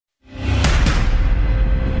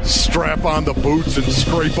strap on the boots and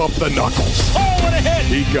scrape up the knuckles. Oh, what a hit!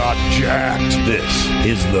 He got jacked. This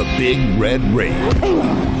is the Big Red Rage,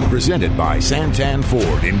 presented by Santan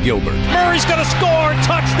Ford in Gilbert. Murray's going to score!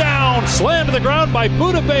 Touchdown! Slammed to the ground by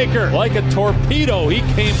Budda Baker. Like a torpedo, he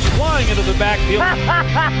came flying into the backfield.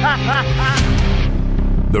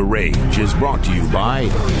 The Rage is brought to you by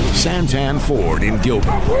Santan Ford in Gilbert.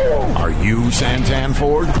 Are you Santan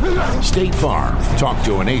Ford? State Farm. Talk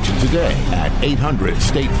to an agent today at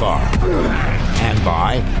 800-STATE-FARM. And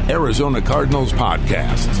by Arizona Cardinals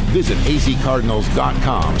Podcasts. Visit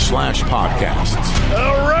azcardinals.com/podcasts.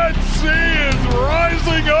 The Red Sea is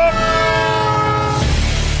rising up.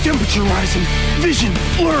 Temperature rising, vision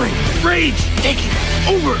blurring, rage taking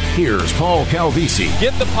over. Here's Paul Calvisi.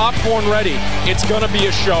 Get the popcorn ready. It's going to be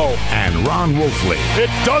a show. And Ron Wolfley. It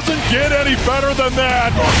doesn't get any better than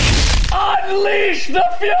that. Unleash the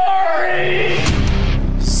fury!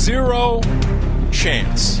 Zero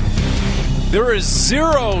chance. There is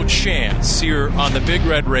zero chance here on the Big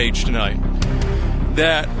Red Rage tonight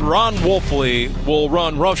that Ron Wolfley will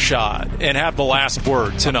run roughshod and have the last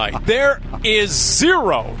word tonight. There is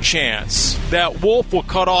zero chance that Wolf will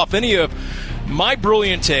cut off any of my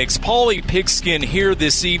brilliant takes, Paulie Pigskin, here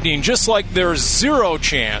this evening, just like there's zero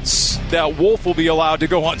chance that Wolf will be allowed to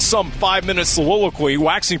go on some 5-minute soliloquy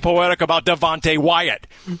waxing poetic about Devontae Wyatt.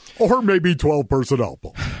 Or maybe 12 personnel.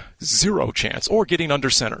 Zero chance. Or getting under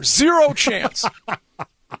center. Zero chance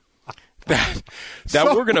that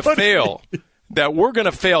we're going to fail. That we're going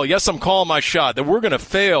to fail. Yes, I'm calling my shot. That we're going to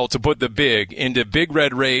fail to put the big into Big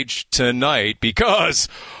Red Rage tonight because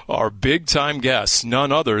our big-time guest,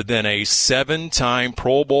 none other than a 7-time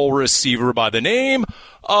Pro Bowl receiver by the name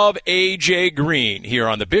of A.J. Green here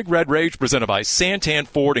on the Big Red Rage presented by Santan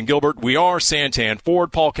Ford and Gilbert. We are Santan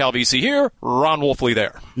Ford. Paul Calvisi here. Ron Wolfley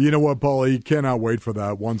there. You know what, Paul? You cannot wait for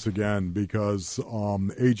that once again because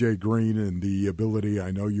A.J. Green and the ability,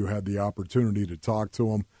 I know you had the opportunity to talk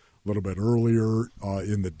to him a little bit earlier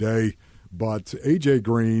in the day. But A.J.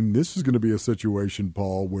 Green, this is going to be a situation,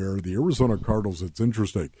 Paul, where the Arizona Cardinals, it's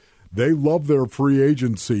interesting. They love their free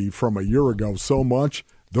agency from a year ago so much,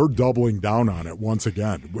 they're doubling down on it once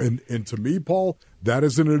again. And to me, Paul, that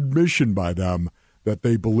is an admission by them that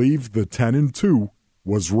they believe the 10-2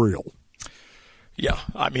 was real. Yeah,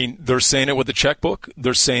 I mean, they're saying it with the checkbook.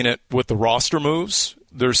 They're saying it with the roster moves.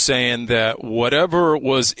 They're saying that whatever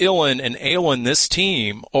was illin and ailing this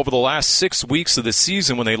team over the last 6 weeks of the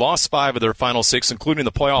season when they lost 5 of their final 6, including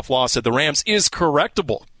the playoff loss at the Rams, is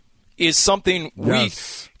correctable, is something we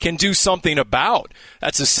can do something about.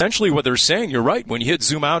 That's essentially what they're saying. You're right. When you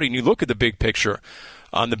zoom out and you look at the big picture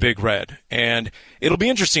on the Big Red. And it'll be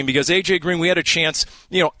interesting because A.J. Green, we had a chance,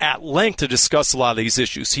 at length to discuss a lot of these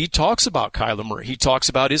issues. He talks about Kyler Murray. He talks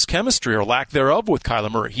about his chemistry or lack thereof with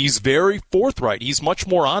Kyler Murray. He's very forthright. He's much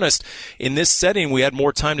more honest. In this setting, we had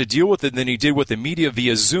more time to deal with it than he did with the media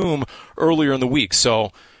via Zoom earlier in the week.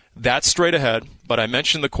 So that's straight ahead. But I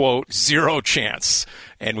mentioned the quote, zero chance.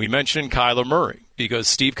 And we mentioned Kyler Murray because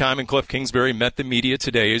Steve Keim and Cliff Kingsbury met the media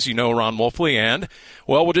today, as you know, Ron Wolfley. And,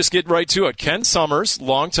 well, we'll just get right to it. Ken Summers,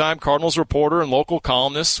 longtime Cardinals reporter and local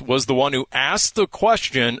columnist, was the one who asked the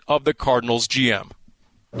question of the Cardinals GM.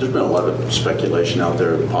 There's been a lot of speculation out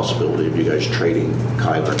there, the possibility of you guys trading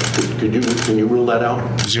Kyler. Can you rule that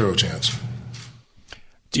out? Zero chance.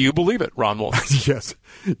 Do you believe it, Ron Wolfley? Yes.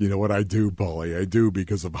 You know what I do, Paulie? I do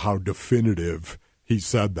because of how definitive he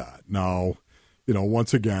said that. Now,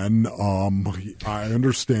 once again, I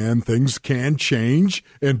understand things can change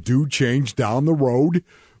and do change down the road.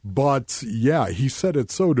 But, yeah, he said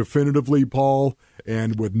it so definitively, Paul,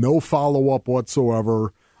 and with no follow-up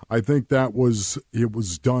whatsoever. I think it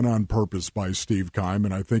was done on purpose by Steve Keim,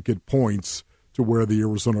 and I think it points to where the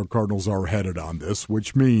Arizona Cardinals are headed on this,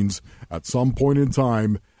 which means at some point in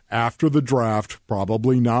time after the draft,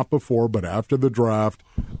 probably not before, but after the draft,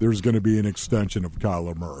 there's going to be an extension of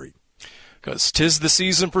Kyler Murray. Because 'tis the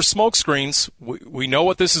season for smokescreens. We know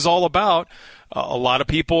what this is all about. A lot of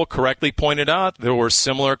people correctly pointed out there were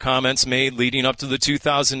similar comments made leading up to the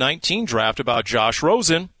 2019 draft about Josh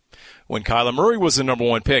Rosen when Kyler Murray was the number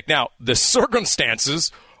 1 pick. Now, the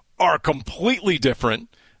circumstances are completely different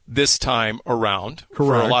this time around. Correct.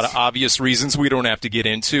 For a lot of obvious reasons we don't have to get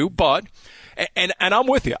into. But, and I'm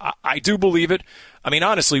with you. I do believe it. I mean,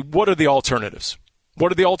 honestly, what are the alternatives?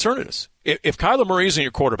 What are the alternatives? If Kyler Murray isn't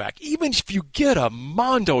your quarterback, even if you get a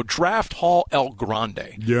Mondo Draft Hall El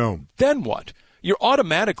Grande, then what? You're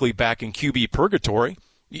automatically back in QB purgatory.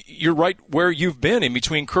 you're right where you've been in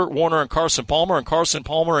between Kurt Warner and Carson Palmer and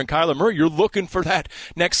Kyler Murray. You're looking for that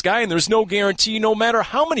next guy, and there's no guarantee, no matter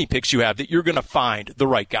how many picks you have, that you're going to find the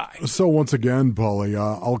right guy. So once again, Paulie,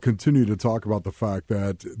 I'll continue to talk about the fact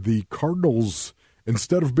that the Cardinals,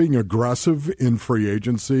 instead of being aggressive in free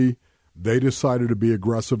agency, they decided to be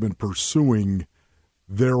aggressive in pursuing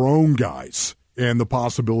their own guys and the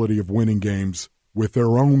possibility of winning games with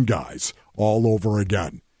their own guys all over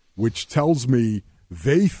again, which tells me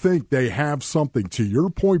they think they have something. To your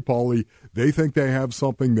point, Paulie, they think they have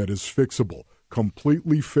something that is fixable,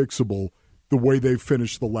 completely fixable, the way they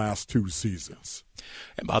finished the last 2 seasons.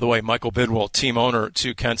 And by the way, Michael Bidwell, team owner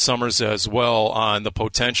to Kent Summers as well, on the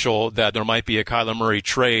potential that there might be a Kyler Murray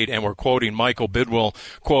trade. And we're quoting Michael Bidwell,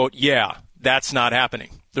 quote, "Yeah, that's not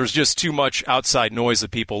happening. There's just too much outside noise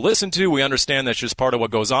that people listen to. We understand that's just part of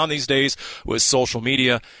what goes on these days with social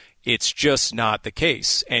media. It's just not the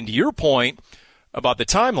case." And to your point about the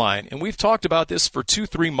timeline, and we've talked about this for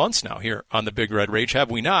 2-3 months now here on the Big Red Rage,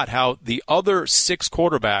 have we not? How the other 6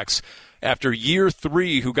 quarterbacks after year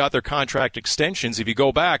 3 who got their contract extensions, if you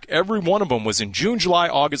go back, every one of them was in June, July,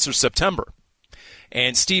 August, or September.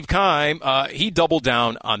 And Steve Keim, he doubled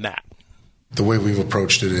down on that. The way we've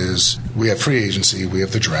approached it is we have free agency, we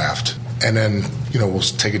have the draft, and then, we'll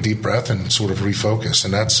take a deep breath and sort of refocus.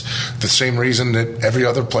 And that's the same reason that every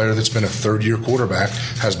other player that's been a third-year quarterback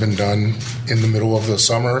has been done in the middle of the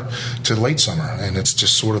summer to late summer. And it's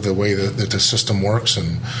just sort of the way that the system works.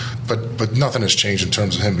 But nothing has changed in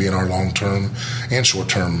terms of him being our long-term and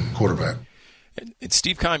short-term quarterback. And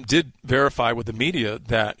Steve Keim did verify with the media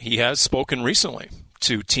that he has spoken recently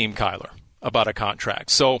to Team Kyler about a contract.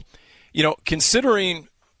 So, considering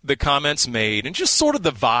the comments made and just sort of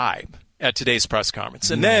the vibe at today's press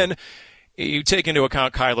conference, and then you take into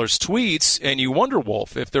account Kyler's tweets, and you wonder,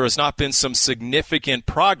 Wolf, if there has not been some significant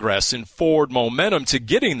progress in forward momentum to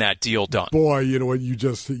getting that deal done. Boy, you know what? You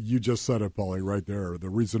just said it, Paulie, right there. The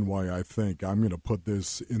reason why I think I'm going to put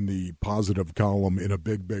this in the positive column in a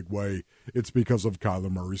big, big way, it's because of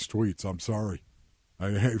Kyler Murray's tweets. I'm sorry.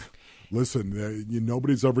 Listen,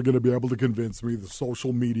 nobody's ever going to be able to convince me the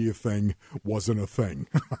social media thing wasn't a thing.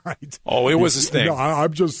 Right? Oh, it was his thing. No,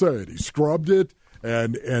 I'm just saying. He scrubbed it,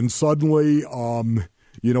 and suddenly,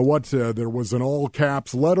 you know what? There was an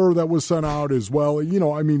all-caps letter that was sent out as well.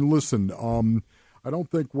 Listen, I don't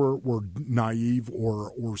think we're naive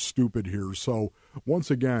or stupid here. So, once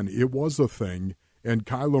again, it was a thing, and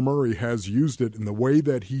Kyler Murray has used it in the way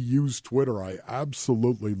that he used Twitter. I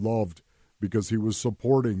absolutely loved, because he was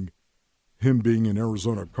supporting him being an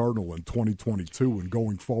Arizona Cardinal in 2022 and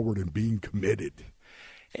going forward and being committed.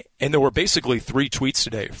 And there were basically 3 tweets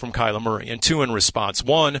today from Kyler Murray and 2 in response.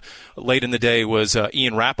 One, late in the day, was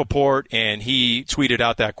Ian Rappaport, and he tweeted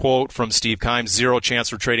out that quote from Steve Keim, "Zero chance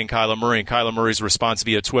for trading Kyler Murray." And Kyler Murray's response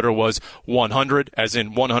via Twitter was 100, as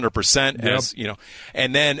in 100%. Yep.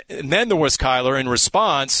 And then there was Kyler in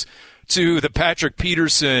response to the Patrick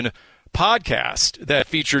Peterson podcast that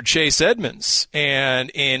featured Chase Edmonds, and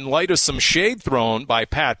in light of some shade thrown by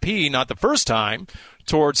Pat P, not the first time,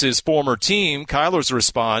 towards his former team, Kyler's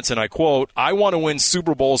response, and I quote, "I want to win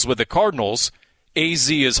Super Bowls with the Cardinals.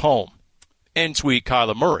 AZ is home." End tweet,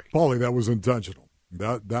 Kyler Murray. Paulie, that was intentional.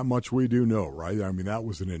 That much we do know, right? I mean, that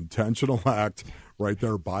was an intentional act right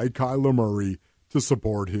there by Kyler Murray to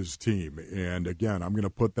support his team. And again, I'm going to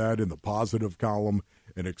put that in the positive column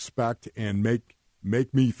and expect and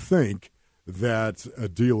make me think that a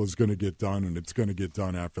deal is going to get done, and it's going to get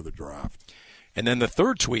done after the draft. And then the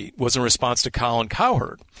third tweet was in response to Colin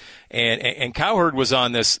Cowherd. And Cowherd was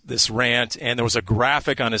on this rant, and there was a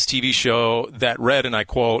graphic on his TV show that read, and I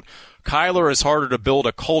quote, "Kyler is harder to build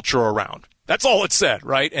a culture around." That's all it said,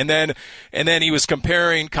 right? And then he was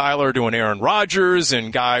comparing Kyler to an Aaron Rodgers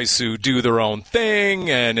and guys who do their own thing.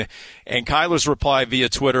 And Kyler's reply via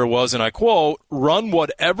Twitter was, and I quote, "Run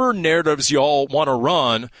whatever narratives y'all want to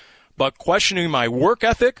run, but questioning my work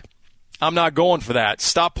ethic, I'm not going for that.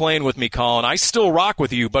 Stop playing with me, Colin. I still rock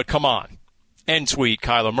with you, but come on." End tweet,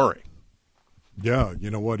 Kyler Murray. Yeah,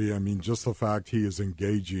 you know what? I mean, just the fact he is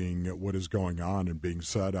engaging what is going on and being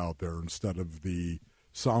said out there instead of the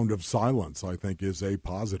sound of silence, I think, is a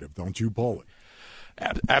positive. Don't you, Paulie?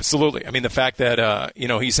 Absolutely. I mean, the fact that,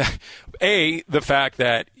 the fact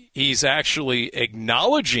that he's actually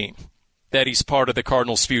acknowledging that he's part of the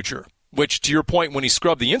Cardinals' future, which, to your point, when he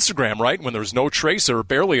scrubbed the Instagram, right, when there's no trace or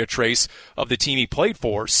barely a trace of the team he played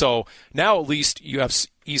for. So now at least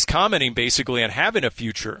he's commenting basically on having a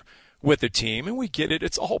future with the team, and we get it.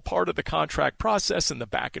 It's all part of the contract process and the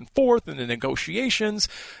back and forth and the negotiations,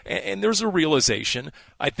 and there's a realization,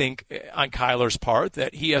 I think, on Kyler's part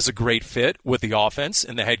that he has a great fit with the offense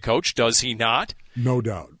and the head coach. Does he not? No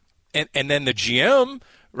doubt. And then the GM,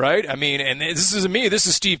 right? I mean, and this isn't me. This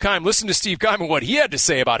is Steve Keim. Listen to Steve Keim and what he had to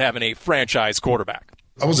say about having a franchise quarterback.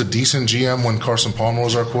 I was a decent GM when Carson Palmer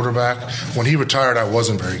was our quarterback. When he retired, I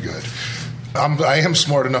wasn't very good. I am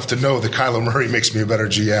smart enough to know that Kyler Murray makes me a better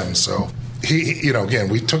GM. So, again,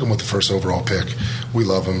 we took him with the first overall pick. We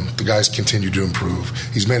love him. The guy's continued to improve.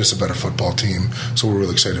 He's made us a better football team, so we're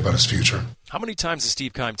really excited about his future. How many times does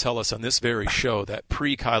Steve Keim tell us on this very show that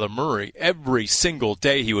pre-Kyler Murray, every single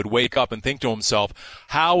day he would wake up and think to himself,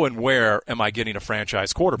 how and where am I getting a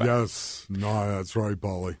franchise quarterback? Yes. No, that's right,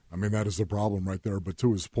 Paulie. I mean, that is the problem right there. But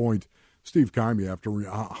to his point, Steve Keim,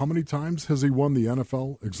 how many times has he won the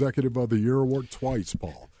NFL Executive of the Year award? Twice,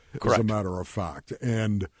 Paul, Correct. As a matter of fact.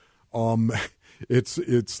 And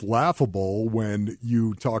it's laughable when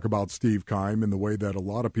you talk about Steve Keim in the way that a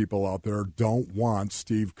lot of people out there don't want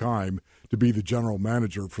Steve Keim to be the general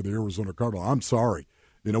manager for the Arizona Cardinals. I'm sorry.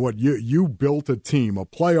 You know what? You built a team, a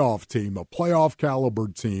playoff caliber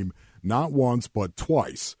team, not once but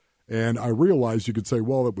twice. And I realize you could say,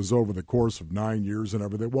 well, it was over the course of 9 years and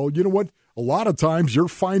everything. Well, you know what? A lot of times you're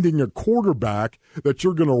finding a quarterback that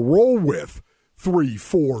you're going to roll with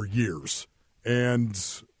 3-4 years. And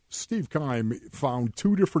Steve Keim found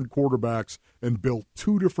two different quarterbacks and built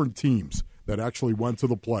two different teams that actually went to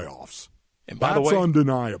the playoffs. And by That's the way,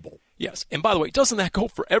 undeniable. Yes. And by the way, doesn't that go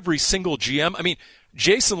for every single GM? I mean,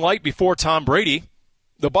 Jason Light before Tom Brady,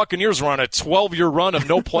 the Buccaneers were on a 12-year run of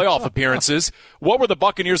no playoff appearances. What were the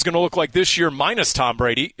Buccaneers going to look like this year minus Tom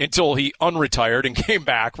Brady until he unretired and came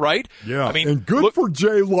back, right? Yeah, I mean, and good for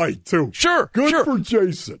Jay Light, too. Sure, Good for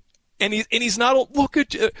Jason. And he's not. Look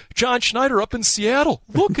at John Schneider up in Seattle.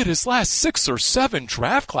 Look at his last 6 or 7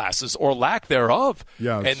 draft classes or lack thereof.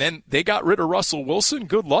 Yes. And then they got rid of Russell Wilson.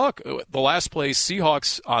 Good luck. The last place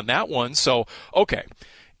Seahawks on that one. So, okay.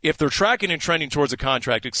 If they're tracking and trending towards a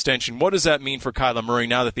contract extension, what does that mean for Kyler Murray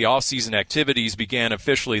now that the offseason activities began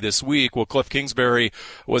officially this week? Well, Cliff Kingsbury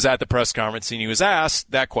was at the press conference and he was asked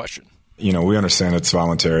that question. We understand it's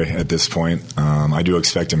voluntary at this point. I do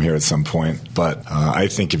expect him here at some point. But I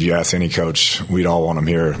think if you ask any coach, we'd all want him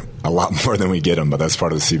here a lot more than we get him. But that's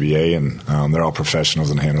part of the CBA, and they're all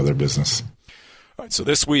professionals and handle their business. All right, so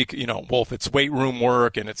this week, Wolf, it's weight room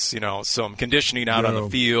work and it's, some conditioning out on the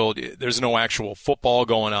field. There's no actual football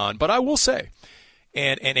going on. But I will say,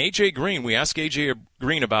 and A.J. Green, we asked A.J.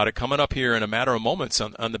 Green about it coming up here in a matter of moments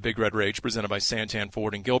on the Big Red Rage presented by Santan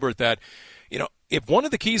Ford and Gilbert, that, if one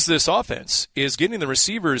of the keys to this offense is getting the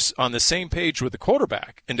receivers on the same page with the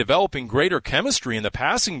quarterback and developing greater chemistry in the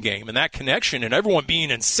passing game and that connection and everyone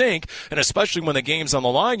being in sync, and especially when the game's on the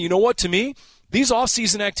line, you know what, to me, these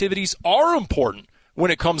offseason activities are important when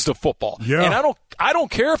it comes to football. Yeah. And I don't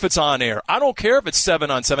care if it's on air. I don't care if it's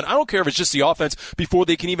 7-on-7. I don't care if it's just the offense before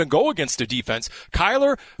they can even go against a defense.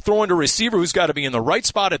 Kyler throwing to a receiver who's got to be in the right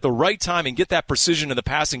spot at the right time and get that precision in the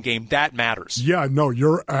passing game, that matters. Yeah, no,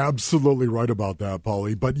 you're absolutely right about that,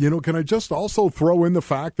 Paulie. But, can I just also throw in the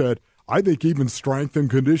fact that I think even strength and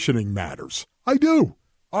conditioning matters? I do.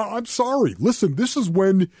 I'm sorry. Listen, this is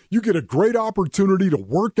when you get a great opportunity to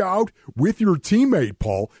work out with your teammate,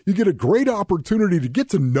 Paul. You get a great opportunity to get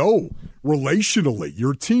to know relationally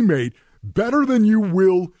your teammate better than you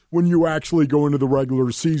will when you actually go into the regular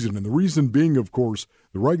season. And the reason being, of course,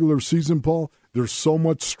 the regular season, Paul, there's so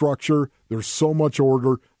much structure, there's so much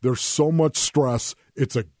order, there's so much stress.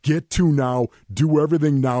 It's a get to now, do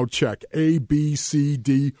everything now, check A, B, C,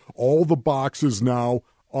 D, all the boxes now.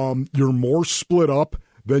 You're more split up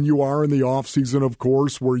than you are in the offseason, of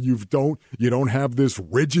course, where you don't have this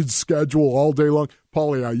rigid schedule all day long.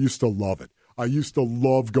 Paulie, I used to love it. I used to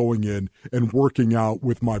love going in and working out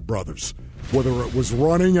with my brothers, whether it was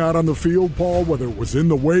running out on the field, Paul, whether it was in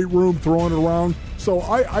the weight room throwing it around. So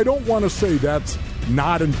I don't want to say that's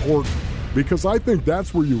not important, because I think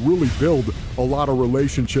that's where you really build a lot of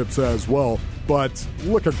relationships as well. But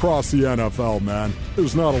look across the NFL, man.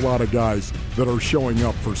 There's not a lot of guys that are showing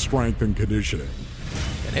up for strength and conditioning.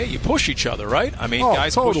 Hey, you push each other, right? I mean,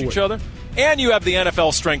 guys totally. push each other. And you have the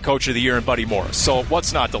NFL Strength Coach of the Year in Buddy Morris. So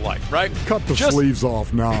what's not to like, right? Cut the sleeves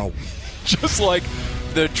off now. Just like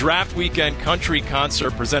the Draft Weekend Country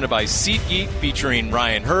Concert presented by SeatGeek featuring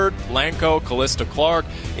Ryan Hurd, Blanco, Callista Clark.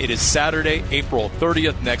 It is Saturday, April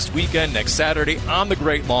 30th, next Saturday on the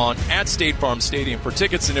Great Lawn at State Farm Stadium. For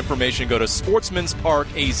tickets and information, go to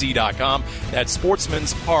sportsmansparkaz.com. That's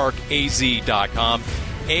sportsmansparkaz.com.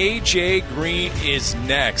 A.J. Green is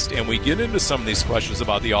next, and we get into some of these questions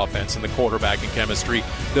about the offense and the quarterback and chemistry.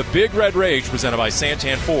 The Big Red Rage presented by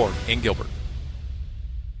Santan Ford in Gilbert.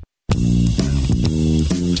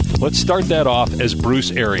 Let's start that off as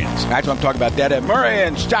Bruce Arians. That's what I'm talking about. That Murray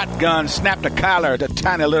and shotgun snapped to Kyler, the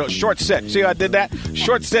tiny little short set. See how I did that?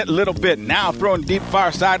 Short set a little bit. Now throwing deep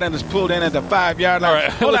far side and it's pulled in at the 5-yard line. All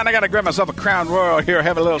right. Hold on, I got to grab myself a Crown Royal here.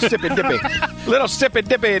 Have a little sippy dippy. Little sippy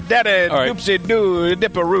dippy daddy right. doopsie doo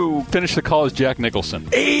dipperoo. Finish the call as Jack Nicholson.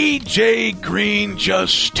 A.J. Green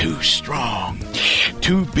just too strong,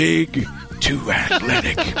 too big, too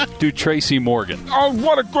athletic. Do Tracy Morgan. Oh,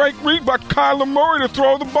 what a great read by Kyler Murray to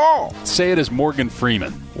throw the ball. Say it as Morgan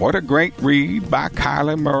Freeman. What a great read by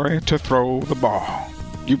Kyler Murray to throw the ball.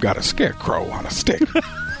 You've got a scarecrow on a stick.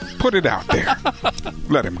 Put it out there.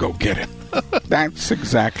 Let him go get it. That's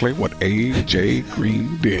exactly what A.J.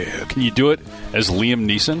 Green did. Can you do it as Liam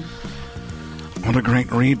Neeson? What a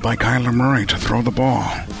great read by Kyler Murray to throw the ball.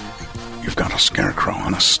 You've got a scarecrow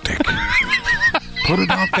on a stick. Put it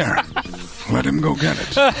out there. Let him go get it.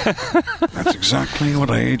 That's exactly what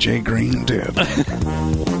A.J. Green did.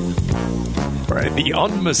 Right, the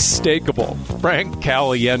unmistakable Frank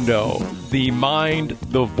Caliendo, the mind,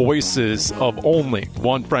 the voices of only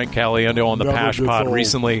one Frank Caliendo on the Pash Pod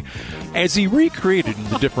recently, as he recreated in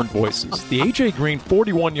the different voices the A.J. Green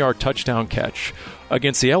 41-yard touchdown catch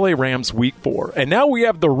against the L.A. Rams Week 4. And now we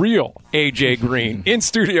have the real A.J. Green in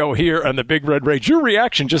studio here on the Big Red Rage. Your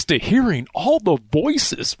reaction just to hearing all the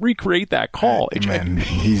voices recreate that call, A.J. Man,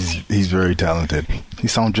 he's very talented. He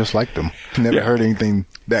sounds just like them. Never heard anything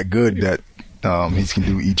that good that he can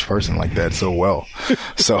do each person like that so well.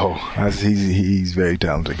 So he's a very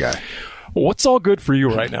talented guy. What's all good for you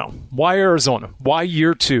right now? Why Arizona? Why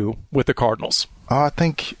year 2 with the Cardinals? I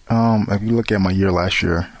think if you look at my year last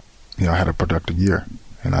year, I had a productive year,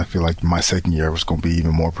 and I feel like my second year was going to be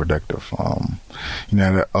even more productive. I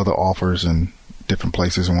had other offers in different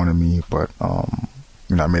places wanted me, but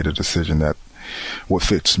I made a decision that what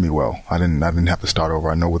fits me well. I didn't have to start over.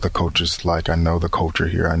 I know what the coach is like. I know the culture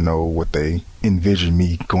here. I know what they envision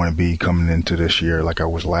me going to be coming into this year, like I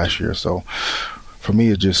was last year. So for me,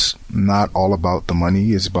 it's just not all about the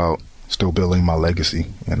money. It's about still building my legacy,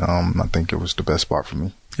 and I think it was the best spot for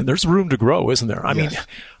me. And there's room to grow, isn't there? I mean,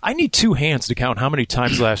 I need 2 hands to count how many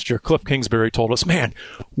times last year Cliff Kingsbury told us, man,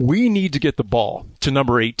 we need to get the ball to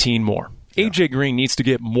number 18 more. A.J. Green needs to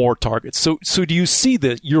get more targets. So do you see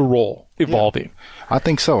your role evolving? I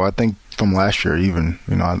think so. I think from last year even,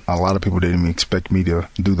 a lot of people didn't even expect me to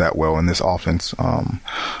do that well in this offense.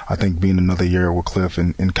 I think being another year with Cliff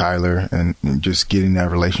and Kyler and just getting that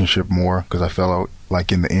relationship more, because I felt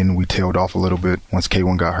like in the end we tailed off a little bit once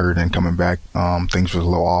K1 got hurt, and coming back things was a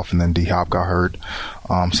little off, and then D-Hop got hurt.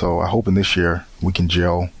 So I hope in this year we can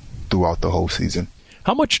gel throughout the whole season.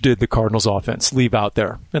 How much did the Cardinals offense leave out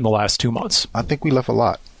there in the last 2 months? I think we left a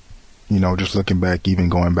lot. Just looking back, even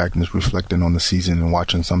going back and just reflecting on the season and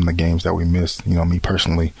watching some of the games that we missed. Me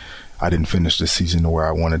personally, I didn't finish this season to where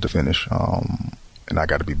I wanted to finish, and I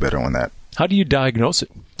got to be better on that. How do you diagnose it?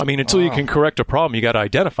 I mean, until you can correct a problem, you got to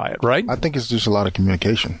identify it, right? I think it's just a lot of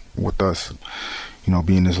communication with us.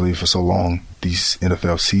 Being in this league for so long, these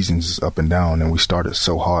NFL seasons is up and down, and we started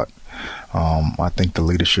so hot. I think the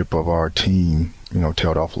leadership of our team,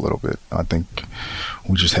 tailed off a little bit. I think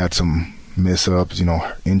we just had some mess-ups,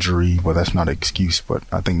 injury, but that's not an excuse. But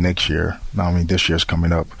I think this year's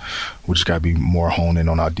coming up, we just got to be more honed in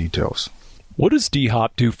on our details. What does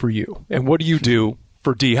D-Hop do for you? And what do you do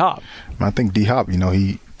for D-Hop? I think D-Hop,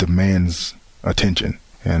 he demands attention.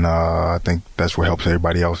 And I think that's what helps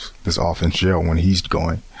everybody else, this offense gel when he's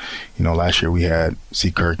going. Last year we had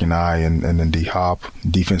C. Kirk and I and then D-Hop.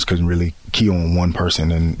 Defense couldn't really key on one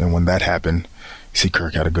person. And when that happened, C.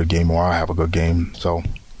 Kirk had a good game or I have a good game. So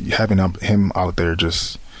having him out there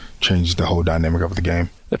just changed the whole dynamic of the game.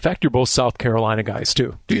 The fact you're both South Carolina guys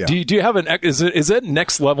too. Do you have is that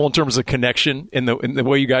next level in terms of connection in the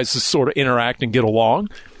way you guys just sort of interact and get along?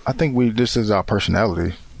 I think this is our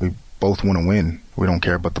personality. We both want to win. We don't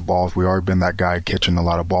care about the balls. We already been that guy catching a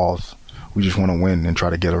lot of balls. We just want to win and try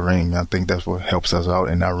to get a ring. I think that's what helps us out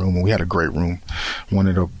in that room. And we had a great room. One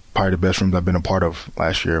of the probably the best rooms I've been a part of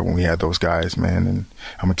last year when we had those guys, man. And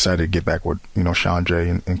I'm excited to get back with, Sean J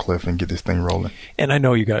and Cliff and get this thing rolling. And I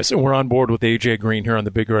know you guys, and we're on board with A.J. Green here on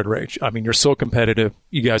the Big Red Rage. I mean, you're so competitive.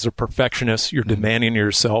 You guys are perfectionists. You're demanding of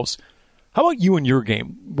yourselves. How about you in your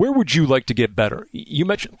game? Where would you like to get better? You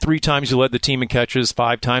mentioned 3 times you led the team in catches,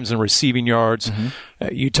 5 times in receiving yards.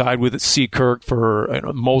 Mm-hmm. You tied with C. Kirk for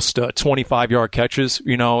most 25-yard catches,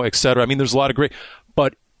 et cetera. I mean, there's a lot of great.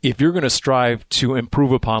 But if you're going to strive to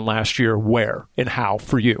improve upon last year, where and how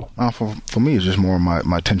for you? For me, it's just more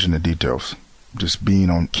my attention to details. just being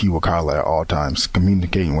on key with Kyler at all times,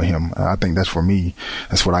 communicating with him. I think that's for me.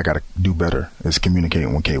 That's what I got to do better is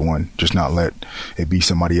communicating with K1. Just not let it be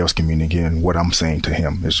somebody else communicating what I'm saying to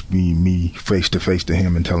him. It's being me face to face to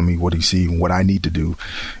him and telling me what he sees and what I need to do.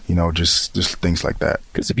 Just things like that.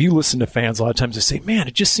 Because if you listen to fans, a lot of times they say, man,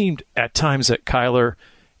 it just seemed at times that Kyler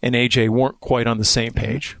and AJ weren't quite on the same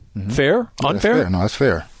page. Mm-hmm. Fair? Unfair? That's fair. No, that's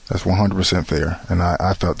fair. That's 100% fair, and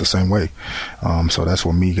I felt the same way. So that's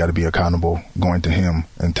where me got to be accountable, going to him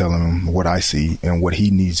and telling him what I see and what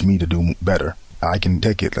he needs me to do better. I can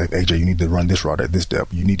take it like, AJ, you need to run this route at this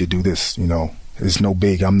depth. You need to do this. It's no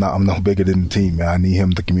big. I'm no bigger than the team, man. I need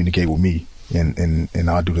him to communicate with me, and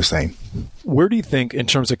I'll do the same. Where do you think, in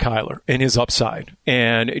terms of Kyler and his upside,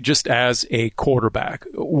 and just as a quarterback,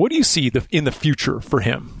 what do you see in the future for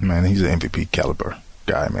him? Man, he's an MVP caliber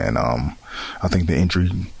guy, man. I think the injury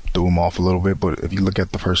threw him off a little bit, but if you look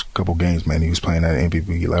at the first couple games, man, he was playing at an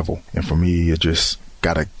MVP level. And for me, it just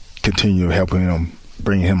got to continue helping him,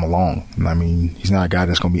 bringing him along. And I mean, he's not a guy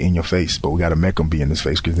that's going to be in your face, but we got to make him be in his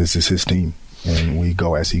face because this is his team, and we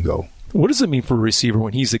go as he go. What does it mean for a receiver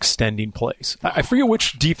when he's extending plays? I forget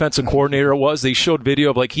which defensive coordinator it was. They showed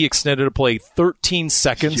video of he extended a play 13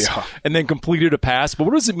 seconds and then completed a pass. But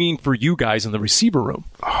what does it mean for you guys in the receiver room?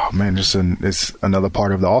 Oh, man, it's another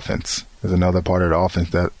part of the offense. There's another part of the offense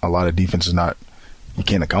that a lot of defenses you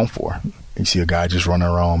can't account for. You see a guy just running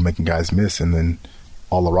around making guys miss, and then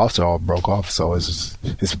all the roster all broke off. So it's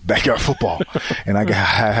backyard football, and I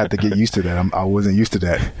had to get used to that. I wasn't used to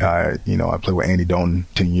that. I played with Andy Dalton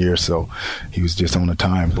 10 years, so he was just on the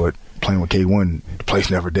time. But playing with K1, the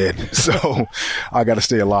place never dead. So I got to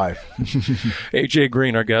stay alive. AJ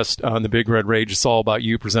Green, our guest on the Big Red Rage. It's all about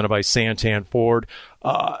you, presented by Santan Ford.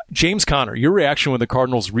 James Conner, your reaction when the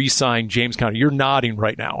Cardinals re-signed James Conner. You're nodding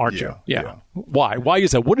right now, aren't you? Yeah. Why? Why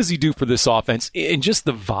is that? What does he do for this offense and just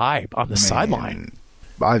the vibe on the sideline?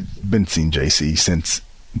 I've been seeing JC since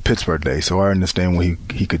Pittsburgh days, so I understand what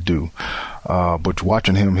he could do. But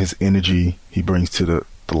watching him, his energy he brings to the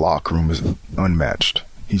locker room is unmatched.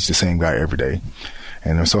 He's the same guy every day.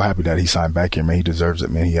 And I'm so happy that he signed back here, man. He deserves it,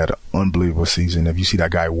 man. He had an unbelievable season. If you see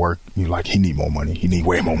that guy work, you're like, he need more money. He need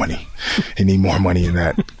way more money. He need more money than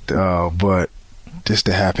that. But just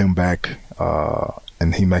to have him back,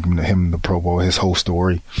 and he making him the Pro Bowl, his whole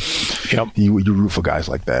story. Yep. You root for guys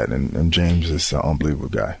like that, and James is an unbelievable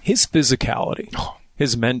guy. His physicality,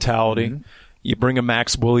 his mentality. Mm-hmm. You bring a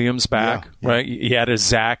Max Williams back, right? You had a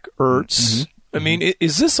Zach Ertz. Mm-hmm. I mean,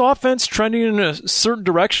 is this offense trending in a certain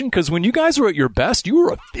direction? Because when you guys were at your best, you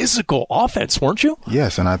were a physical offense, weren't you?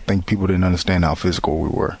 Yes, and I think people didn't understand how physical we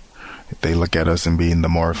were. They look at us and being the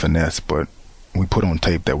more finesse, but we put on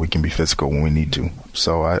tape that we can be physical when we need to.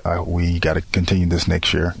 So we got to continue this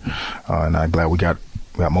next year, and I'm glad we got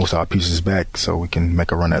most of our pieces back so we can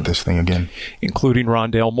make a run at this thing again. Including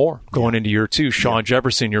Rondale Moore going into year two. Sean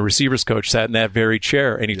Jefferson, your receivers coach, sat in that very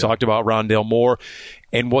chair, and he talked about Rondale Moore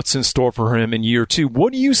and what's in store for him in year two.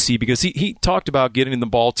 What do you see? Because he talked about getting the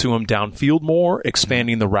ball to him downfield more,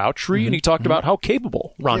 expanding the route tree, and he talked about how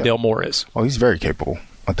capable Rondale Moore is. Oh, he's very capable.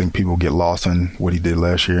 I think people get lost on what he did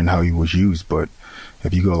last year and how he was used, but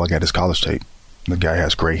if you go look at his college tape, the guy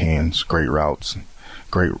has great hands, great routes,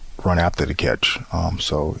 great run after the catch.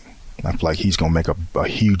 So I feel like he's going to make a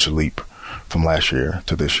huge leap from last year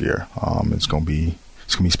to this year. It's going to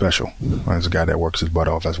be special. There's a guy that works his butt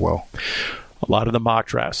off as well. A lot of the mock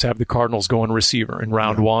drafts have the Cardinals going receiver in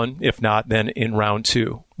round one, if not then in round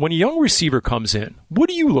two. When a young receiver comes in, what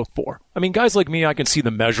do you look for? I mean, guys like me, I can see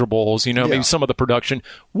the measurables, maybe some of the production.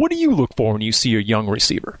 What do you look for when you see a young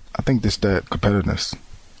receiver? I think just that competitiveness.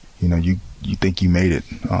 You think you made it.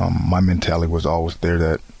 My mentality was always there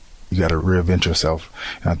that you got to reinvent yourself.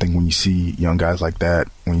 And I think when you see young guys like that,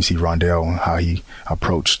 when you see Rondale and how he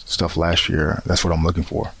approached stuff last year, that's what I'm looking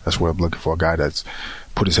for. That's what I'm looking for, a guy that's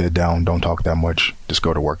put his head down, don't talk that much, just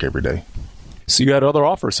go to work every day. So you had other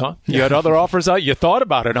offers, huh? You had other offers out? You thought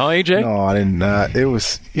about it, huh, AJ? No, I didn't. It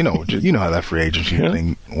was, you know how that free agency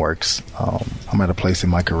thing works. I'm at a place in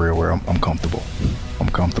my career where I'm comfortable. I'm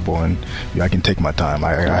comfortable, and I can take my time.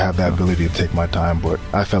 I have that ability to take my time, but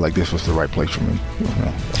I felt like this was the right place for me.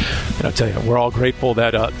 And I'll tell you, we're all grateful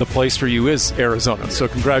that the place for you is Arizona. So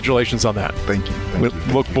congratulations on that. Thank you. We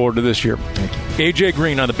look forward to this year. Thank you. AJ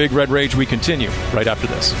Green on the Big Red Rage. We continue right after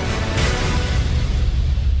this.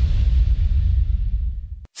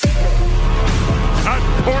 At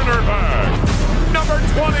cornerback, number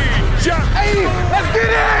 20, Jeff. Hey, let's get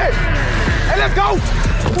it! Hey, let's go!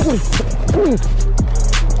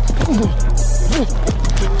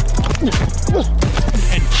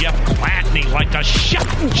 And Jeff Gladney, like a shot,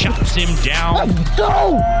 chops him down. Let's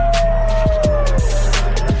go!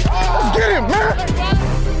 Let's Get him,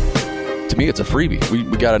 man! To me, it's a freebie. We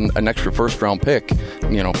got an extra first-round pick,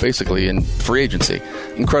 basically in free agency.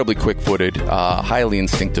 Incredibly quick-footed, highly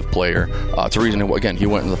instinctive player. It's a reason, again, he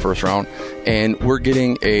went in the first round. And we're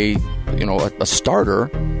getting a starter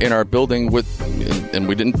in our building and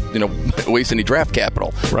we didn't, waste any draft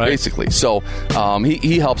capital, basically. So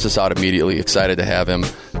he helps us out immediately. Excited to have him,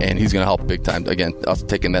 and he's going to help big time. Again, us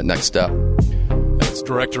taking that next step. That's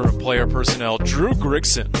Director of Player Personnel Drew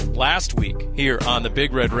Grigson last week here on the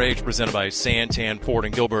Big Red Rage presented by Santan Ford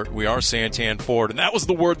and Gilbert. We are Santan Ford, and that was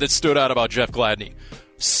the word that stood out about Jeff Gladney.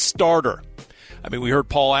 Starter. I mean, we heard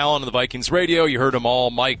Paul Allen on the Vikings radio. You heard him all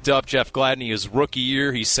mic'd up. Jeff Gladney, his rookie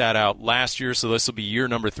year, he sat out last year, so this will be year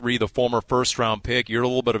number 3, the former first-round pick. You're a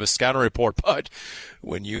little bit of a scouting report, but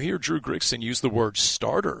when you hear Drew Grigson use the word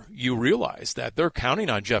starter, you realize that they're counting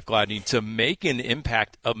on Jeff Gladney to make an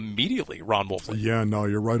impact immediately, Ron Wolfley. Yeah, no,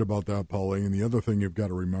 you're right about that, Paulie. And the other thing you've got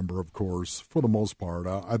to remember, of course, for the most part,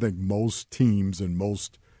 I think most teams and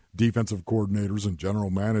most defensive coordinators and general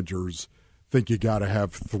managers think you got to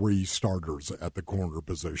have 3 starters at the corner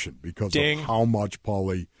position because of how much,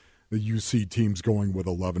 Paulie, you see teams going with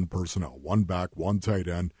 11 personnel, 1 back, 1 tight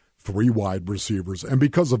end, 3 wide receivers. And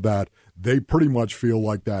because of that, they pretty much feel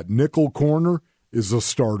like that nickel corner is a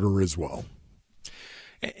starter as well.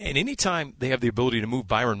 And anytime they have the ability to move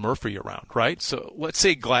Byron Murphy around, right? So let's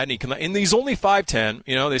say Gladney can, and he's only 5'10",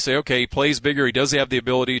 they say, okay, he plays bigger. He does have the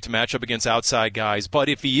ability to match up against outside guys. But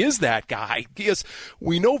if he is that guy,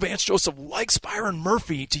 we know Vance Joseph likes Byron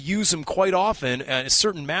Murphy to use him quite often at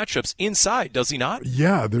certain matchups inside, does he not?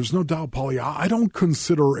 Yeah, there's no doubt, Paulie. I don't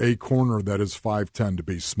consider a corner that is 5'10" to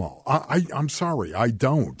be small. I'm sorry, I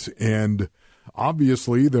don't. And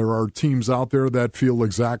obviously, there are teams out there that feel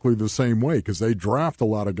exactly the same way because they draft a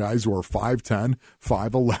lot of guys who are 5'10",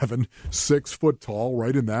 5'11", 6 foot tall,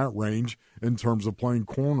 right in that range in terms of playing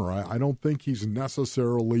corner. I don't think he's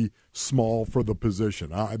necessarily small for the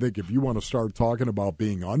position. I think if you want to start talking about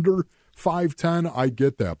being under 5'10", I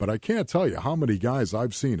get that. But I can't tell you how many guys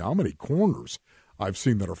I've seen, how many corners I've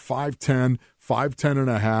seen that are 5'10", 5'10 and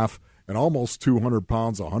a half, and almost 200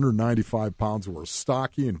 pounds, 195 pounds, who are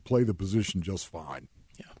stocky and play the position just fine.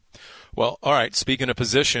 Yeah. Well, all right, speaking of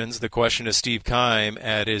positions, the question to Steve Keim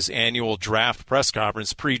at his annual draft press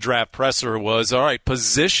conference, pre-draft presser, was, all right,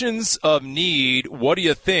 positions of need, what do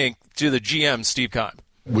you think to the GM, Steve Keim?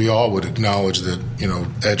 We all would acknowledge that,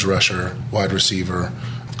 edge rusher, wide receiver,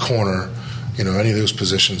 corner, any of those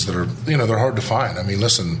positions that are, they're hard to find. I mean,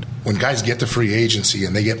 listen, when guys get to free agency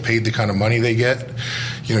and they get paid the kind of money they get,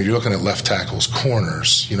 you're looking at left tackles,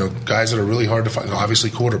 corners, guys that are really hard to find,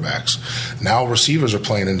 obviously quarterbacks. Now receivers are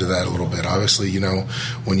playing into that a little bit. Obviously,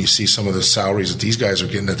 when you see some of the salaries that these guys are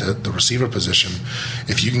getting at the receiver position,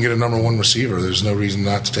 if you can get a number 1 receiver, there's no reason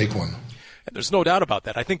not to take one. And there's no doubt about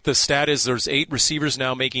that. I think the stat is there's 8 receivers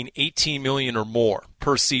now making $18 million or more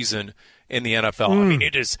per season in the NFL. I mean,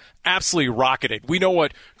 it is absolutely rocketed. We know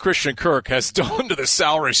what Christian Kirk has done to the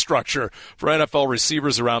salary structure for NFL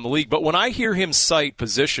receivers around the league. But when I hear him cite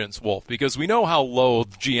positions, Wolf, because we know how low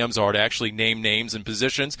GMs are to actually name names and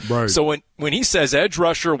positions. Right. So when he says edge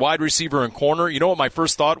rusher, wide receiver, and corner, you know what my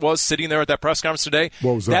first thought was sitting there at that press conference today?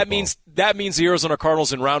 What was that? That means the Arizona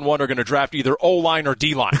Cardinals in round 1 are going to draft either O-line or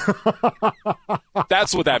D-line.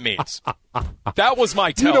 That's what that means. That was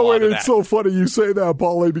my tell. It's so funny you say that,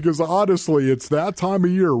 Paulie, because honestly, it's that time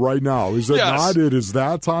of year right now. Is it not? It is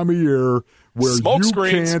that time of year where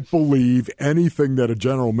can't believe anything that a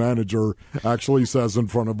general manager actually says in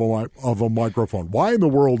front of a microphone. Why in the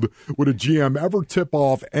world would a GM ever tip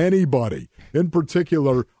off anybody, in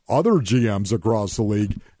particular other GMs across the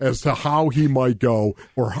league, as to how he might go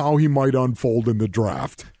or how he might unfold in the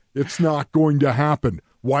draft? It's not going to happen.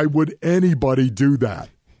 Why would anybody do that?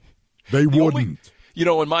 They wouldn't.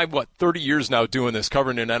 In my, 30 years now doing this,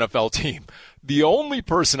 covering an NFL team, the only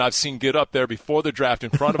person I've seen get up there before the draft in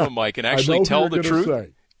front of a mic and actually tell the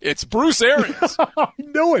truth, it's Bruce Arians. I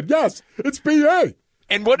knew it, yes. It's B.A.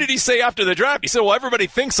 And what did he say after the draft? He said, well, everybody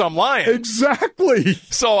thinks I'm lying. Exactly.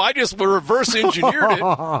 So I just reverse engineered it,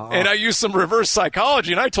 and I used some reverse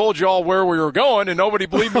psychology, and I told you all where we were going, and nobody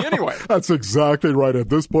believed me anyway. That's exactly right. At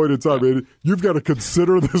this point in time, you've got to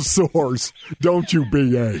consider the source, don't you,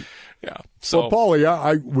 B.A.? Yeah. So,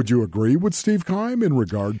 Paulie, would you agree with Steve Keim in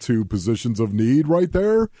regard to positions of need right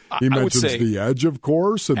there? He mentions the edge, of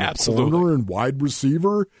course, and absolutely. The corner and wide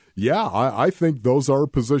receiver. Yeah, I think those are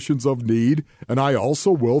positions of need, and I also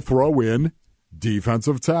will throw in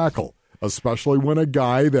defensive tackle, especially when a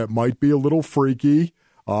guy that might be a little freaky,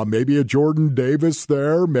 maybe a Jordan Davis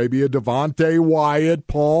there, maybe a Devontae Wyatt,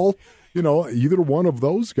 Paul, either one of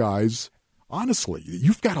those guys, honestly,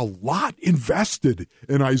 you've got a lot invested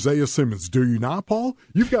in Isaiah Simmons, do you not, Paul?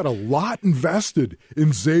 You've got a lot invested in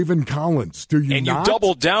Zaven Collins, do you and not? And you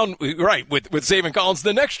doubled down, right, with Zaven Collins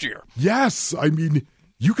the next year. Yes, I mean,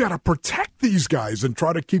 you got to protect these guys and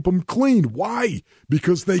try to keep them clean. Why?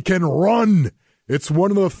 Because they can run. It's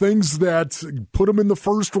one of the things that put them in the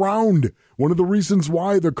first round. One of the reasons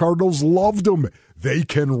why the Cardinals loved them. They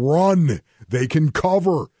can run. They can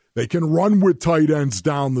cover. They can run with tight ends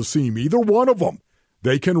down the seam. Either one of them.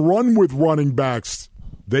 They can run with running backs.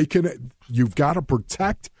 You've got to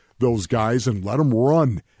protect those guys and let them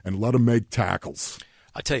run and let them make tackles.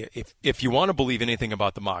 I tell you, if you want to believe anything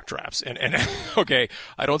about the mock drafts, and okay,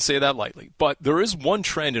 I don't say that lightly, but there is one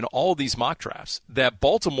trend in all of these mock drafts that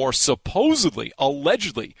Baltimore supposedly,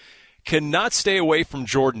 allegedly, cannot stay away from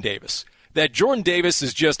Jordan Davis. That Jordan Davis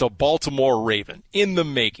is just a Baltimore Raven in the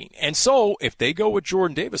making. And so if they go with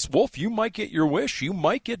Jordan Davis, Wolf, you might get your wish. You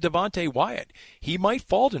might get Devontae Wyatt. He might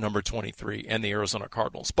fall to number 23 and the Arizona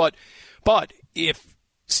Cardinals. But if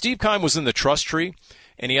Steve Keim was in the trust tree,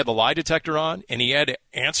 and he had the lie detector on, and he had to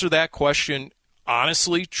answer that question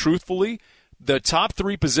honestly, truthfully, the top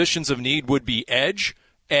 3 positions of need would be edge,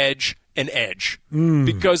 and edge.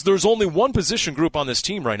 Because there's only one position group on this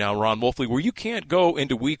team right now, Ron Wolfley, where you can't go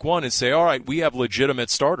into week 1 and say, all right, we have legitimate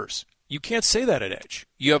starters. You can't say that at edge.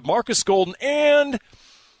 You have Marcus Golden and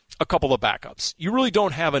a couple of backups. You really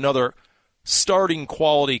don't have another starting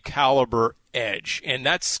quality caliber edge, and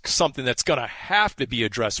that's something that's going to have to be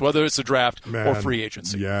addressed, whether it's a draft or free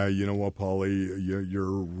agency. Yeah, you know what, Paulie,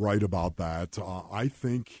 you're right about that. I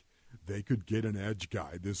think they could get an edge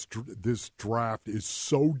guy. This draft is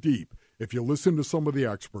so deep. If you listen to some of the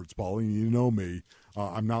experts, Paulie, you know me,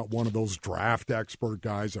 I'm not one of those draft expert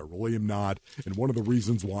guys. I really am not. And one of the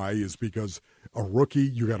reasons why is because a rookie,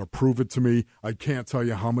 you got to prove it to me. I can't tell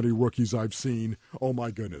you how many rookies I've seen. Oh,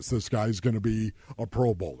 my goodness, this guy's going to be a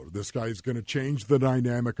Pro Bowler. This guy's going to change the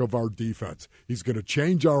dynamic of our defense. He's going to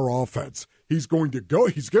change our offense. He's going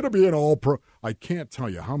to be an all-pro. I can't tell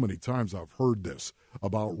you how many times I've heard this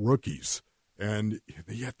about rookies, and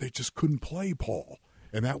yet they just couldn't play, Paul.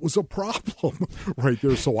 And that was a problem right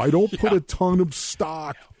there. So I don't put a ton of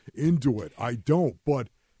stock into it. I don't. But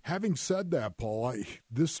having said that, Paul,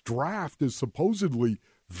 this draft is supposedly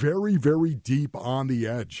very, very deep on the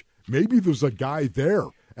edge. Maybe there's a guy there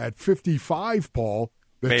at 55, Paul,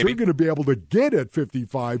 that you're going to be able to get at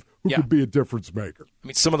 55 who could be a difference maker. I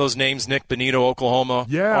mean, some of those names, Nick Bonito, Oklahoma,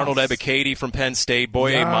 Arnold Ebiketie from Penn State,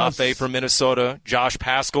 Boye Mafe from Minnesota, Josh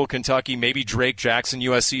Paschal, Kentucky, maybe Drake Jackson,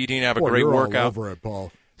 USC, didn't have a great workout. All over it,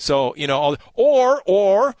 Paul. So,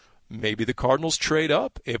 or maybe the Cardinals trade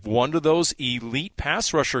up if one of those elite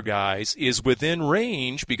pass rusher guys is within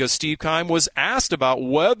range, because Steve Keim was asked about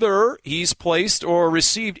whether he's placed or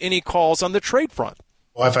received any calls on the trade front.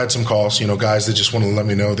 Well, I've had some calls, guys that just want to let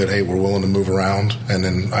me know that, hey, we're willing to move around. And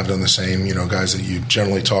then I've done the same, guys that you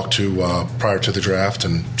generally talk to prior to the draft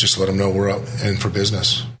and just let them know we're up in for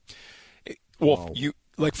business. Well,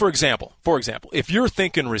 for example, if you're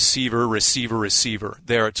thinking receiver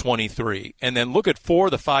there at 23, and then look at 4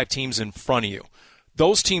 of the 5 teams in front of you,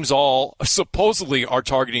 those teams all supposedly are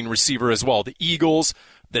targeting receiver as well. The Eagles,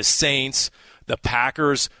 the Saints, the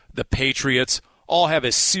Packers, the Patriots, all have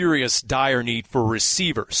a serious, dire need for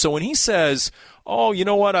receiver. So when he says, oh, you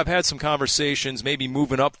know what, I've had some conversations, maybe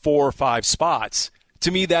moving up 4 or 5 spots,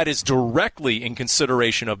 to me that is directly in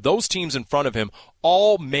consideration of those teams in front of him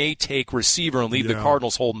all may take receiver and leave the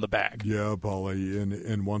Cardinals holding the bag. Yeah, Paulie,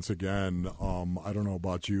 and once again, I don't know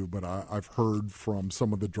about you, but I've heard from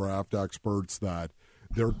some of the draft experts that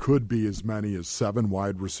there could be as many as 7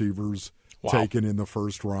 wide receivers taken in the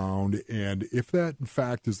first round. And if that, in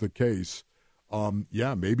fact, is the case,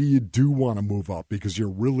 maybe you do want to move up because you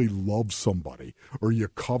really love somebody or you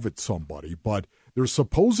covet somebody. But there's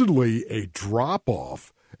supposedly a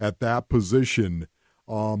drop-off at that position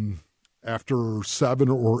after 7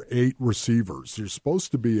 or 8 receivers. There's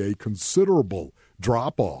supposed to be a considerable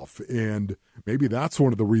drop-off, and maybe that's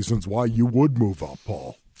one of the reasons why you would move up,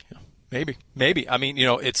 Paul. Yeah, maybe. I mean,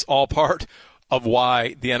 it's all part of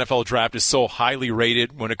why the NFL draft is so highly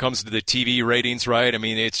rated when it comes to the TV ratings, right? I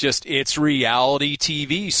mean, it's reality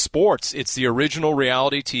TV sports. It's the original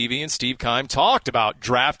reality TV, and Steve Keim talked about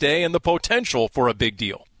draft day and the potential for a big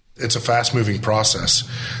deal. It's a fast-moving process.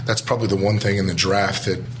 That's probably the one thing in the draft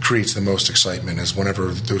that creates the most excitement is whenever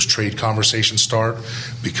those trade conversations start,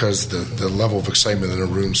 because the level of excitement in the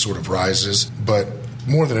room sort of rises. But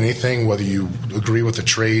more than anything, whether you agree with the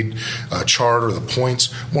trade chart or the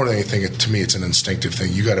points, more than anything, to me, it's an instinctive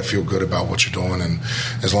thing. You got to feel good about what you're doing, and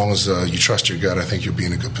as long as you trust your gut, I think you'll be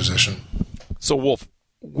in a good position. So, Wolf,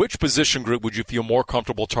 which position group would you feel more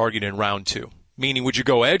comfortable targeting in round 2? Meaning, would you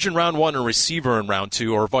go edge in round 1 and receiver in round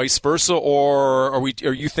 2, or vice versa, or are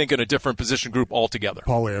you thinking a different position group altogether?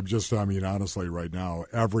 Paulie, honestly, right now,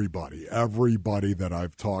 everybody that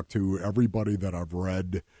I've talked to, everybody that I've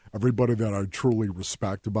read, everybody that I truly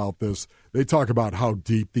respect about this, they talk about how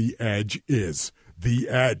deep the edge is. The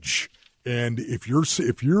edge. And if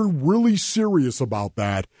you're really serious about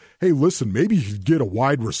that, hey, listen, maybe you could get a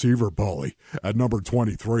wide receiver, Paulie, at number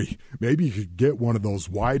 23. Maybe you could get one of those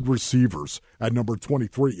wide receivers at number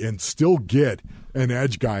 23 and still get an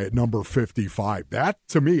edge guy at number 55. That,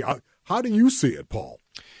 to me, how do you see it, Paul?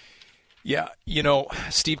 Yeah,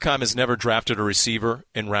 Steve Keim has never drafted a receiver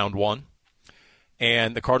in round 1.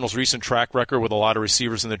 And the Cardinals' recent track record with a lot of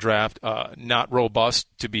receivers in the draft, not robust,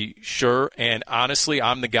 to be sure. And honestly,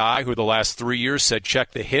 I'm the guy who the last 3 years said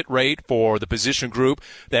check the hit rate for the position group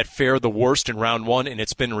that fared the worst in round 1, and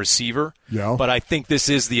it's been receiver. Yeah. But I think this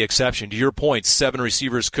is the exception. To your point, 7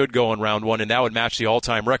 receivers could go in round 1, and that would match the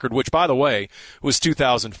all-time record, which, by the way, was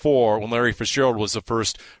 2004 when Larry Fitzgerald was the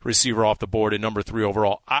first receiver off the board at number 3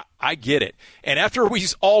 overall. I get it. And after we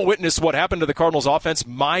all witnessed what happened to the Cardinals offense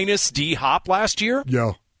minus D-Hop last year,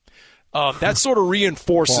 yeah, that sort of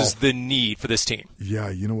reinforces the need for this team. Yeah,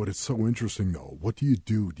 you know what? It's so interesting, though. What do?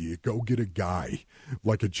 Do you go get a guy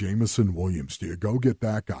like a Jameson Williams? Do you go get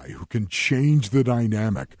that guy who can change the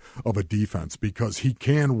dynamic of a defense because he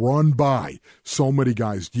can run by so many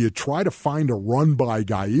guys? Do you try to find a run-by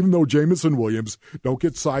guy, even though Jameson Williams, don't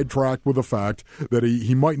get sidetracked with the fact that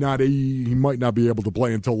he might not be able to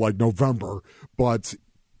play until like November, but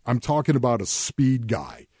I'm talking about a speed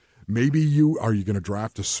guy. Maybe are you going to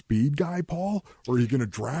draft a speed guy, Paul? Or are you going to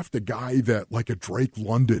draft a guy that, like a Drake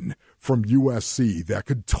London from USC, that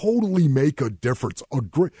could totally make a difference?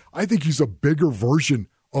 I think he's a bigger version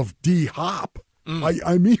of D-Hop.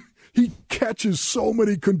 I mean, he catches so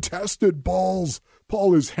many contested balls.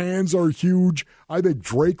 Paul, his hands are huge. I think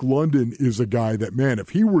Drake London is a guy that, man, if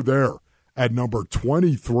he were there at number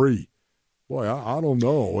 23, boy, I don't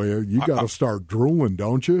know. You got to start drooling,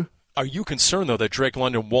 don't you? Are you concerned, though, that Drake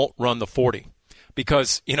London won't run the 40?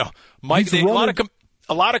 Because, Mike, a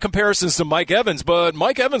lot of comparisons to Mike Evans, but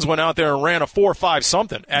Mike Evans went out there and ran a 4.5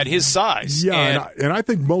 something at his size. Yeah, and I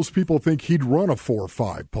think most people think he'd run a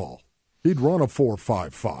 4.5, Paul. He'd run a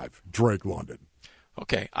 4.55, Drake London.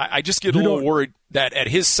 Okay, I just get a little worried that at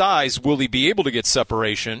his size, will he be able to get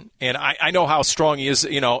separation? And I know how strong he is,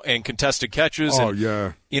 in contested catches. Oh,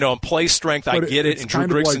 yeah. And play strength, I get it, and Drew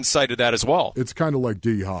Grigson cited that as well. It's kind of like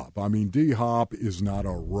D-Hop. I mean, D-Hop is not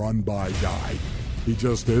a run-by guy. He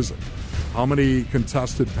just isn't. How many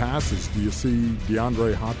contested passes do you see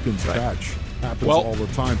DeAndre Hopkins catch? Happens all the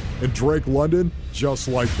time. And Drake London, just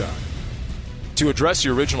like that. To address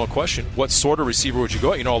your original question, what sort of receiver would you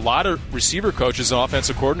go at? A lot of receiver coaches and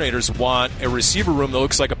offensive coordinators want a receiver room that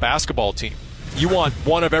looks like a basketball team. You want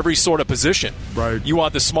one of every sort of position. Right. You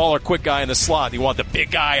want the smaller, quick guy in the slot. You want the big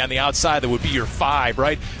guy on the outside that would be your 5,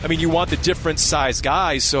 right? I mean, you want the different size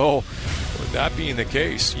guys. So, with that being the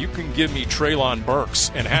case, you can give me Treylon Burks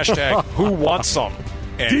and hashtag who wants some.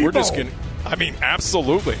 And Debo. We're just going to,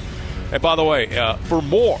 absolutely. And by the way, for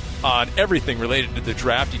more on everything related to the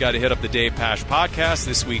draft, you got to hit up the Dave Pasch podcast.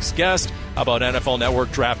 This week's guest about NFL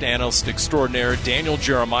Network draft analyst extraordinaire Daniel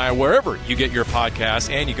Jeremiah, wherever you get your podcasts,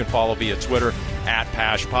 and you can follow via Twitter at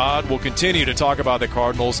PaschPod. We'll continue to talk about the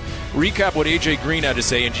Cardinals, recap what A.J. Green had to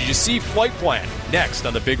say, and did you see Flight Plan next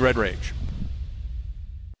on the Big Red Rage?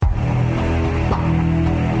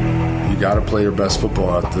 You got to play your best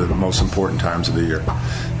football at the most important times of the year.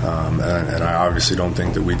 And I obviously don't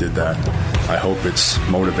think that we did that. I hope it's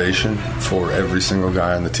motivation for every single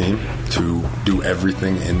guy on the team to do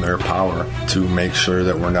everything in their power to make sure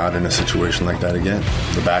that we're not in a situation like that again,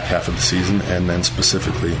 the back half of the season, and then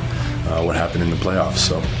specifically what happened in the playoffs.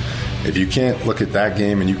 So if you can't look at that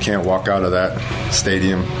game and you can't walk out of that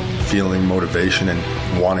stadium feeling motivation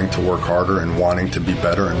and wanting to work harder and wanting to be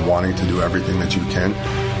better and wanting to do everything that you can,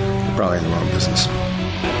 you're probably in the wrong business.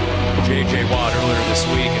 J.J. Watt earlier this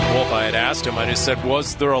week, and Wolf, I had asked him, I just said,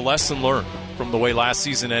 was there a lesson learned from the way last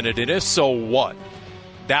season ended? And if so, what?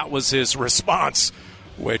 That was his response,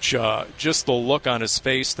 which just the look on his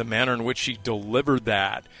face, the manner in which he delivered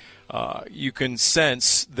that, you can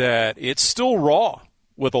sense that it's still raw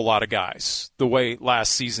with a lot of guys, the way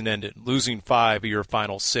last season ended, losing 5 of your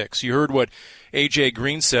final 6. You heard what A.J.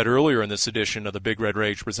 Green said earlier in this edition of the Big Red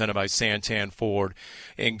Rage presented by Santan Ford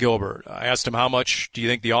and Gilbert. I asked him, how much do you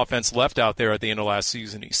think the offense left out there at the end of last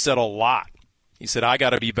season? He said a lot. He said, I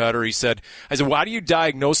got to be better. I said, why do you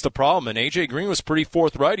diagnose the problem? And A.J. Green was pretty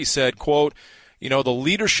forthright. He said, quote, the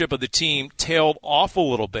leadership of the team tailed off a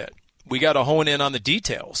little bit. We got to hone in on the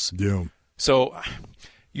details. Yeah. So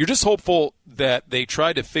you're just hopeful that they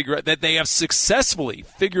try to figure out, that they have successfully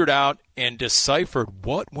figured out and deciphered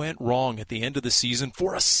what went wrong at the end of the season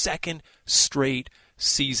for a second straight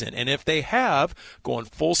season. And if they have, going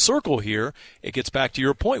full circle here, it gets back to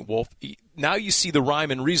your point, Wolf. Now you see the rhyme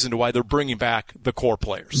and reason to why they're bringing back the core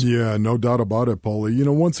players. Yeah, no doubt about it, Paulie. You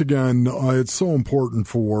know, once again, it's so important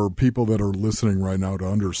for people that are listening right now to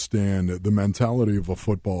understand the mentality of a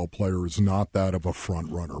football player is not that of a front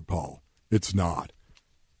runner, Paul. It's not.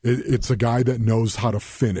 It's a guy that knows how to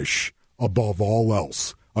finish above all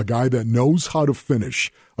else. A guy that knows how to finish.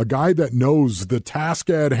 A guy that knows the task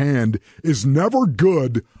at hand is never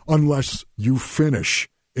good unless you finish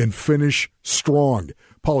and finish strong.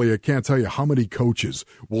 Paulie, I can't tell you how many coaches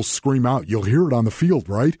will scream out. You'll hear it on the field,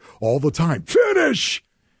 right? All the time. Finish!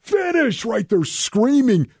 Finish! Right? They're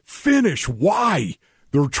screaming, finish. Why?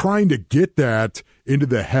 They're trying to get that into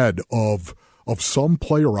the head of some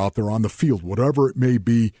player out there on the field, whatever it may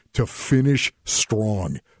be, to finish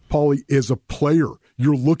strong. Paulie, as a player,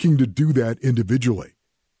 you're looking to do that individually,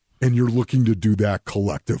 and you're looking to do that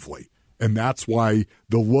collectively. And that's why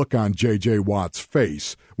the look on J.J. Watt's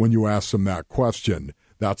face when you asked him that question,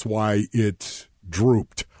 that's why it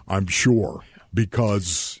drooped, I'm sure,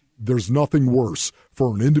 because there's nothing worse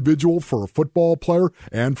for an individual, for a football player,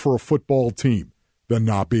 and for a football team than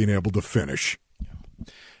not being able to finish.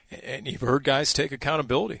 And you've heard guys take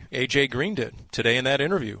accountability. A.J. Green did today in that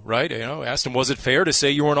interview, right? You know, asked him, was it fair to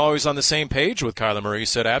say you weren't always on the same page with Kyler Murray? He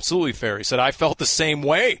said, absolutely fair. He said, I felt the same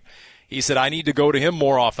way. He said, I need to go to him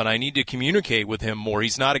more often. I need to communicate with him more.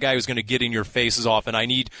 He's not a guy who's going to get in your face as often. I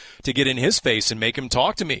need to get in his face and make him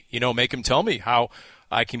talk to me, make him tell me how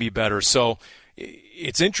I can be better. So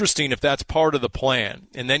it's interesting if that's part of the plan.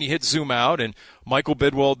 And then you hit zoom out, and Michael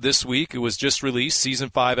Bidwell this week, it was just released, Season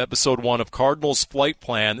 5, Episode 1 of Cardinals Flight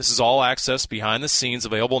Plan. This is all access behind the scenes,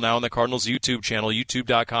 available now on the Cardinals YouTube channel,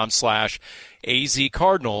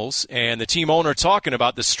 youtube.com/AZCardinals, and the team owner talking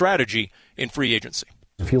about the strategy in free agency.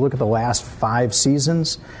 If you look at the last 5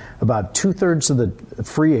 seasons, about 2/3 of the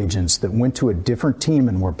free agents that went to a different team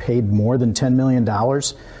and were paid more than $10 million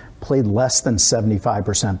played less than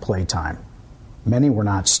 75% play time. Many were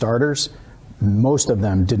not starters. Most of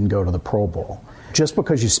them didn't go to the Pro Bowl. Just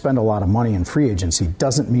because you spend a lot of money in free agency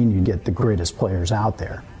doesn't mean you get the greatest players out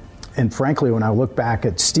there. And frankly, when I look back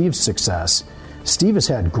at Steve's success, Steve has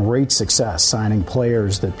had great success signing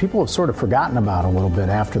players that people have sort of forgotten about a little bit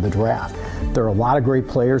after the draft. There are a lot of great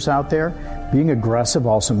players out there. Being aggressive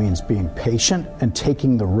also means being patient and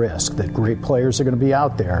taking the risk that great players are going to be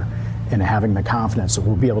out there and having the confidence that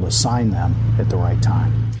we'll be able to sign them at the right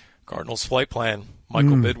time. Cardinals Flight Plan,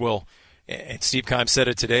 Michael Bidwell. And Steve Keim said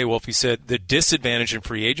it today. Wolf, he said the disadvantage in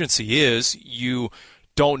free agency is you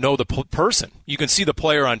don't know the person. You can see the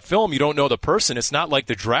player on film. You don't know the person. It's not like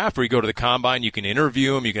the draft where you go to the combine, you can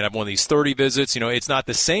interview him, you can have one of these 30 visits. It's not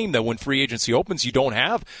the same that when free agency opens, you don't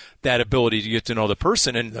have that ability to get to know the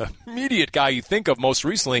person. And the immediate guy you think of most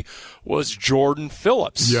recently was Jordan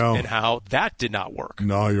Phillips and how that did not work.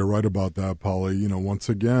 No, you're right about that, Paulie. Once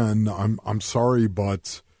again, I'm sorry,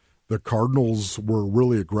 but the Cardinals were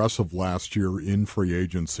really aggressive last year in free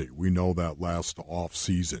agency. We know that last off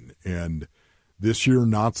season. And this year,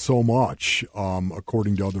 not so much,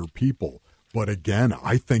 according to other people. But again,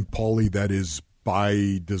 I think, Paulie, that is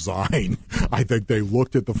by design. I think they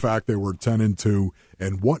looked at the fact they were 10-2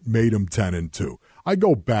 and what made them 10-2. I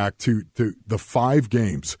go back to the 5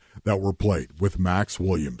 games that were played with Max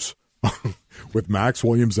Williams, with Max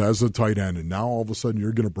Williams as a tight end, and now all of a sudden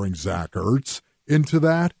you're going to bring Zach Ertz into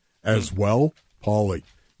that as well, Paulie.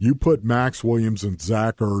 You put Max Williams and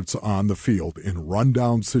Zach Ertz on the field in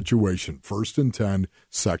rundown situation, 1st and 10,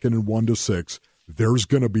 2nd and 1 to 6. There's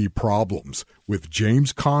going to be problems with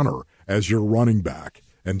James Conner as your running back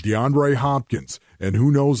and DeAndre Hopkins. And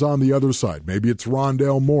who knows on the other side? Maybe it's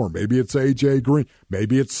Rondale Moore. Maybe it's A.J. Green.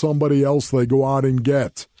 Maybe it's somebody else they go out and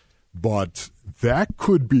get. But that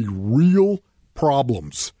could be real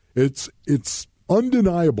problems. It's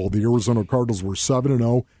undeniable the Arizona Cardinals were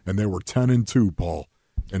 7-0 and they were 10-2, Paul.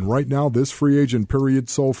 And right now, this free agent period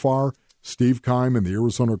so far, Steve Keim and the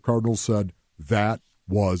Arizona Cardinals said that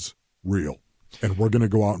was real. And we're going to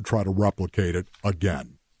go out and try to replicate it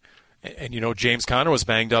again. And James Conner was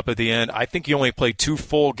banged up at the end. I think he only played 2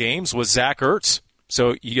 full games with Zach Ertz.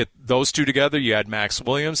 So you get those two together, you add Max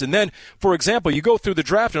Williams. And then, for example, you go through the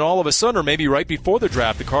draft, and all of a sudden, or maybe right before the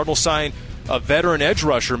draft, the Cardinals sign a veteran edge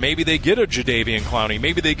rusher. Maybe they get a Jadeveon Clowney.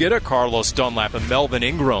 Maybe they get a Carlos Dunlap, a Melvin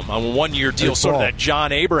Ingram on a 1-year deal, sort of that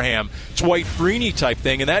John Abraham, Dwight Freeney type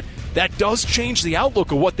thing. And that that does change the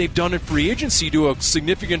outlook of what they've done in free agency to a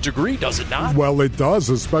significant degree, does it not? Well, it does,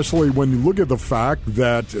 especially when you look at the fact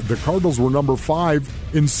that the Cardinals were number 5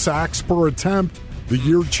 in sacks per attempt the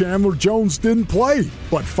year Chandler Jones didn't play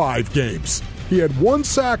but 5 games. He had 1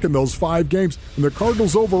 sack in those 5 games, and the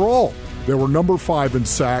Cardinals overall, they were number 5 in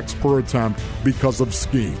sacks per attempt because of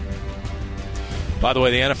scheme. By the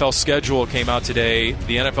way, the NFL schedule came out today.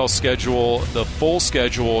 The NFL schedule, the full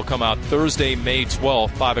schedule, will come out Thursday, May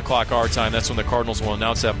 12th, 5 o'clock our time. That's when the Cardinals will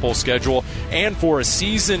announce that full schedule. And for a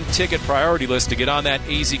season ticket priority list, to get on that,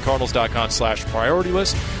 azcardinals.com/priority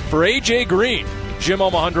list. For AJ Green, Jim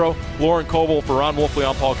Omohundro, Lauren Koval, for Ron Wolfley,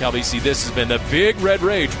 I'm Paul Calvisi. This has been the Big Red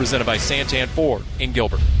Rage presented by Santan Ford in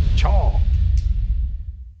Gilbert. Chaw.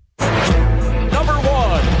 Number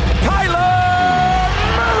 1,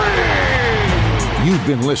 Kyler Murray. You've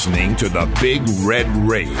been listening to the Big Red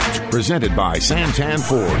Rage, presented by Santan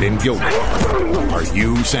Ford in Gilbert. Are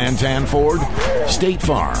you Santan Ford? State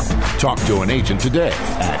Farm. Talk to an agent today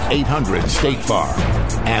at 800-STATE-FARM.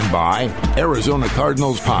 And by Arizona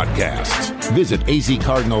Cardinals Podcasts. Visit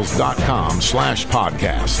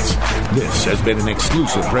azcardinals.com/podcasts. This has been an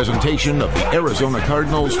exclusive presentation of the Arizona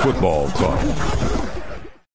Cardinals Football Club.